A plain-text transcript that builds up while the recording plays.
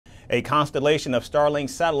A constellation of Starlink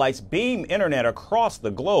satellites beam internet across the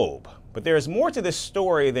globe. But there's more to this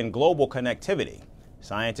story than global connectivity.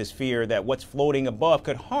 Scientists fear that what's floating above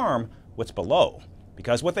could harm what's below.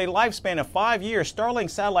 Because with a lifespan of 5 years, Starlink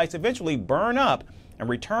satellites eventually burn up and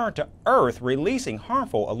return to Earth, releasing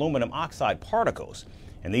harmful aluminum oxide particles.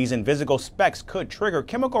 And these invisible specks could trigger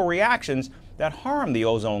chemical reactions that harm the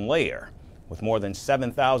ozone layer. With more than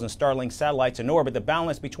 7,000 Starlink satellites in orbit, the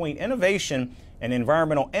balance between innovation and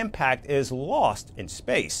environmental impact is lost in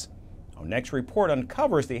space. Our next report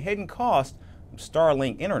uncovers the hidden cost of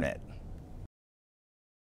Starlink internet.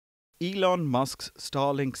 Elon Musk's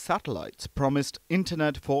Starlink satellites promised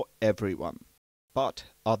internet for everyone. But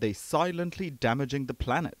are they silently damaging the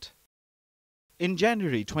planet? In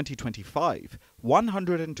January 2025,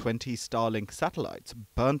 120 Starlink satellites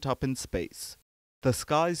burnt up in space. The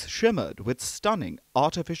skies shimmered with stunning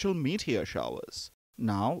artificial meteor showers.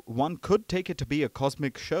 Now, one could take it to be a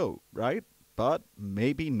cosmic show, right? But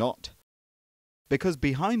maybe not. Because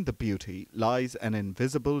behind the beauty lies an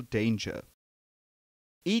invisible danger.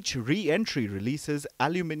 Each re-entry releases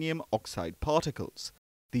aluminium oxide particles.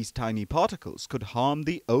 These tiny particles could harm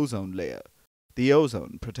the ozone layer. The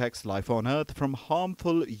ozone protects life on Earth from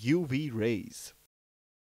harmful UV rays.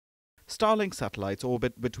 Starlink satellites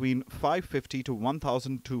orbit between 550 to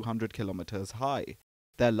 1,200 kilometers high.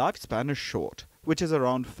 Their lifespan is short, which is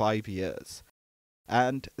around 5 years.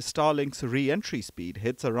 And Starlink's re-entry speed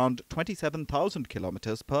hits around 27,000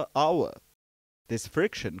 kilometers per hour. This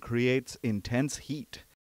friction creates intense heat.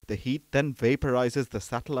 The heat then vaporizes the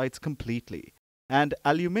satellites completely, and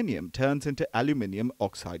aluminium turns into aluminium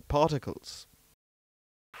oxide particles.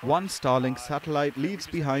 One Starlink satellite leaves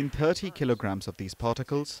behind 30 kilograms of these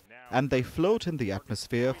particles, and they float in the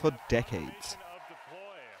atmosphere for decades.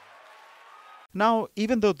 Now,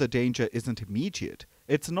 even though the danger isn't immediate,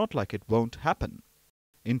 it's not like it won't happen.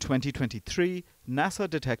 In 2023, NASA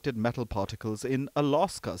detected metal particles in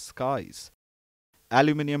Alaska's skies.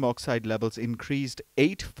 Aluminium oxide levels increased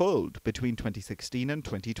 8-fold between 2016 and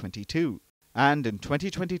 2022. And in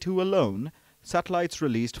 2022 alone, satellites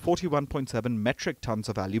released 41.7 metric tons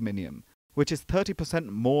of aluminium, which is 30%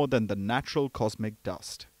 more than the natural cosmic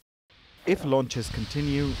dust. If launches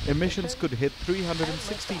continue, emissions could hit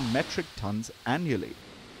 360 metric tons annually.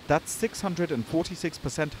 That's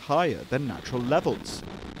 646% higher than natural levels.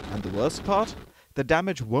 And the worst part? The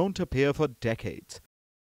damage won't appear for decades.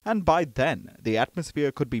 And by then, the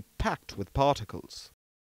atmosphere could be packed with particles.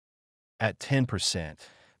 At 10%,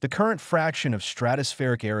 the current fraction of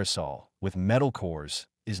stratospheric aerosol with metal cores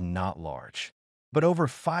is not large. But over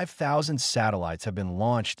 5,000 satellites have been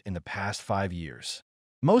launched in the past 5 years.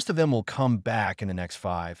 Most of them will come back in the next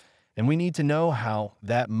 5, and we need to know how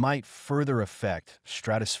that might further affect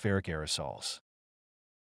stratospheric aerosols.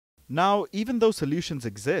 Now, even though solutions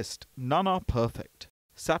exist, none are perfect.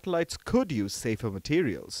 Satellites could use safer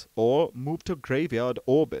materials or move to graveyard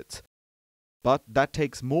orbits, but that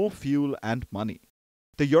takes more fuel and money.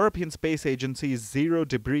 The European Space Agency's Zero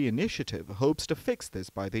Debris Initiative hopes to fix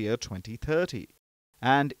this by the year 2030.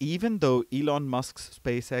 And even though Elon Musk's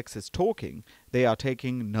SpaceX is talking, they are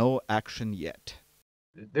taking no action yet.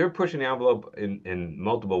 They're pushing the envelope in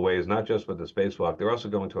multiple ways, not just with the spacewalk. They're also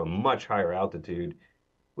going to a much higher altitude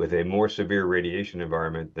with a more severe radiation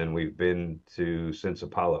environment than we've been to since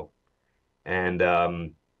Apollo. And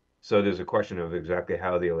so there's a question of exactly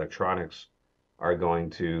how the electronics are going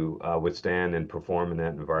to withstand and perform in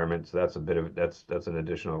that environment. So that's that's an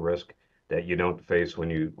additional risk that you don't face when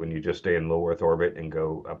you just stay in low Earth orbit and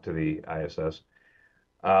go up to the ISS.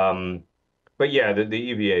 But yeah, the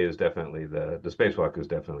EVA is definitely the spacewalk is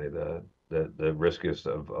definitely the riskiest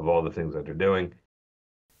of all the things that they're doing.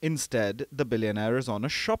 Instead, the billionaire is on a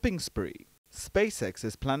shopping spree. SpaceX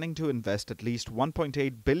is planning to invest at least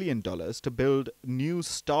 $1.8 billion to build new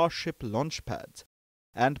Starship launch pads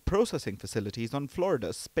and processing facilities on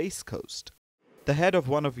Florida's Space Coast. The head of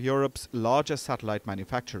one of Europe's largest satellite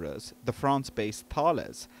manufacturers, the France-based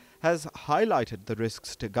Thales, has highlighted the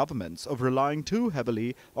risks to governments of relying too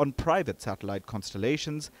heavily on private satellite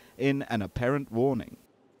constellations in an apparent warning.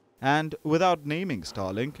 And without naming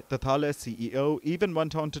Starlink, the Thales CEO even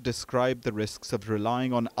went on to describe the risks of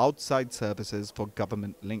relying on outside services for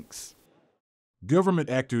government links. Government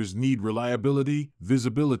actors need reliability,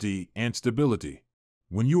 visibility, and stability.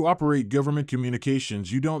 When you operate government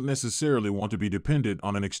communications, you don't necessarily want to be dependent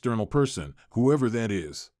on an external person, whoever that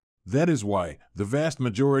is. That is why the vast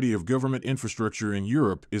majority of government infrastructure in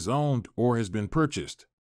Europe is owned or has been purchased.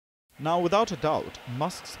 Now, without a doubt,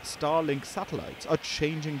 Musk's Starlink satellites are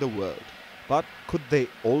changing the world. But could they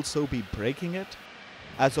also be breaking it?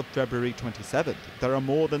 As of February 27th, there are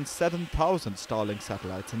more than 7,000 Starlink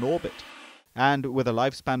satellites in orbit. And with a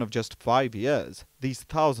lifespan of just 5 years, these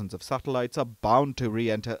thousands of satellites are bound to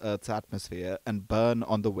re-enter Earth's atmosphere and burn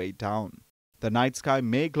on the way down. The night sky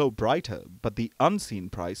may glow brighter, but the unseen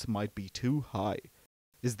price might be too high.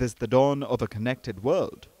 Is this the dawn of a connected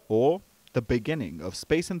world, or the beginning of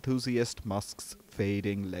space enthusiast Musk's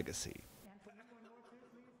fading legacy?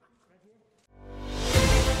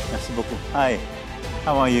 Merci beaucoup. Hi,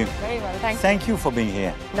 how are you? Very well, thank you. Thank you for being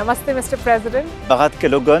here. Namaste, Mr. President. Bharat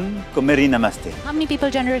ke logon ko meri namaste. How many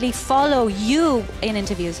people generally follow you in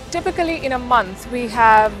interviews? Typically in a month, we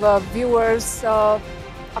have viewers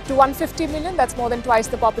up to 150 million. That's more than twice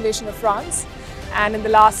the population of France. And in the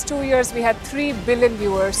last 2 years, we had 3 billion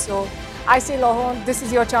viewers. So I say, Laurent, this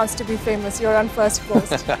is your chance to be famous. You're on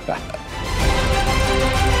Firstpost.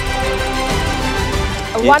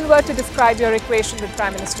 One word to describe your equation with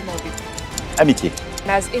Prime Minister Modi. Amitié.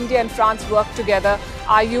 As India and France work together,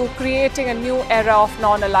 are you creating a new era of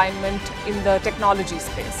non-alignment in the technology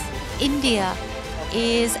space? India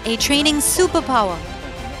is a training superpower.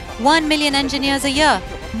 1 million engineers a year,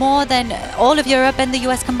 more than all of Europe and the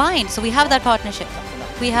US combined. So we have that partnership.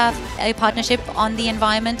 We have a partnership on the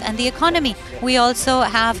environment and the economy. We also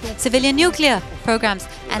have civilian nuclear programs,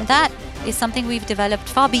 and that is something we've developed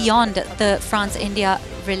far beyond the France-India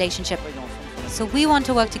relationship. So we want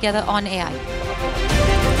to work together on AI.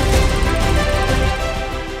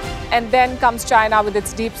 And then comes China with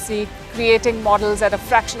its DeepSeek, creating models at a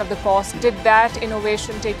fraction of the cost. Did that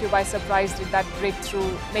innovation take you by surprise? Did that breakthrough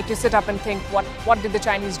make you sit up and think, what did the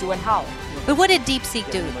Chinese do and how? But what did DeepSeek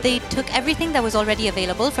do? They took everything that was already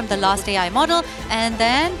available from the last AI model, and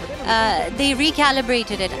then they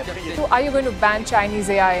recalibrated it. So are you going to ban Chinese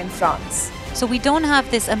AI in France? So we don't have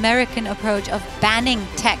this American approach of banning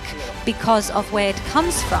tech because of where it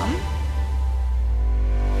comes from.